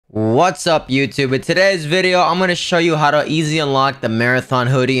What's up, YouTube? In today's video, I'm going to show you how to easily unlock the Marathon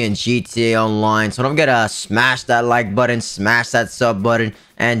Hoodie in GTA Online. So don't forget to smash that like button, smash that sub button,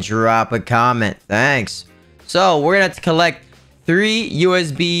 and drop a comment. Thanks. So we're going to have to collect 3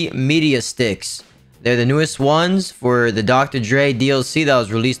 USB media sticks. They're the newest ones for the Dr. Dre DLC that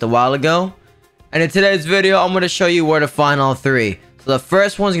was released a while ago. And in today's video, I'm going to show you where to find all 3. So the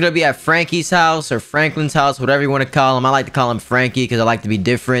first one's going to be at Frankie's house or Franklin's house, whatever you want to call him. I like to call him Frankie because I like to be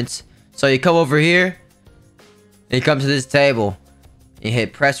different. So you come over here, and you come to this table. You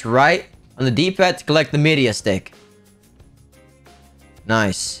hit press right on the D-pad to collect the media stick.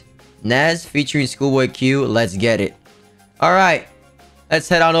 Nice. Nez featuring Schoolboy Q. Let's get it. Alright. Let's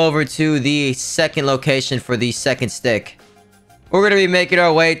head on over to the second location for the second stick. We're going to be making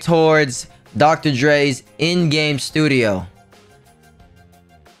our way towards Dr. Dre's in-game studio,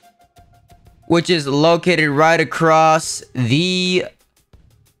 which is located right across the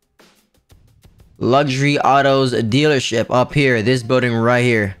Luxury Autos dealership up here. This building right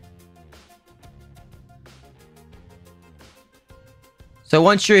here. So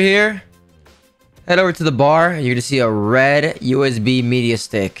once you're here, head over to the bar. You're going to see a red USB media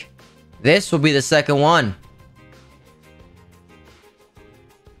stick. This will be the second one.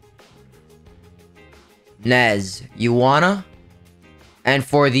 Nez, you wanna? And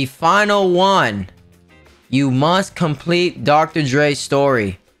for the final one, you must complete Dr. Dre's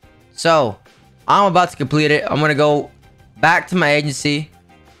story. So, I'm about to complete it. I'm going to go back to my agency,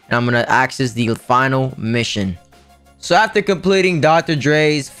 and I'm going to access the final mission. So, after completing Dr.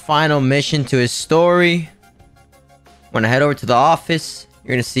 Dre's final mission to his story, I'm going to head over to the office.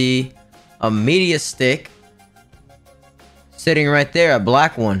 You're going to see a media stick sitting right there, a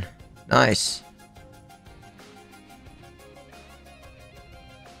black one. Nice.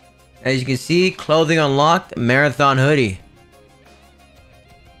 As you can see, clothing unlocked, Marathon Hoodie.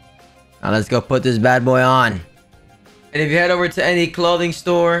 Now let's go put this bad boy on. And if you head over to any clothing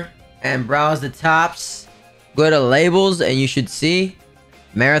store and browse the tops, go to labels and you should see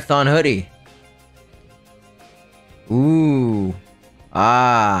Marathon Hoodie. Ooh.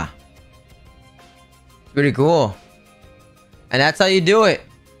 Ah. Pretty cool. And that's how you do it.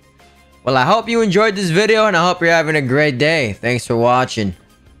 Well, I hope you enjoyed this video and I hope you're having a great day. Thanks for watching.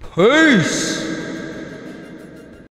 Peace!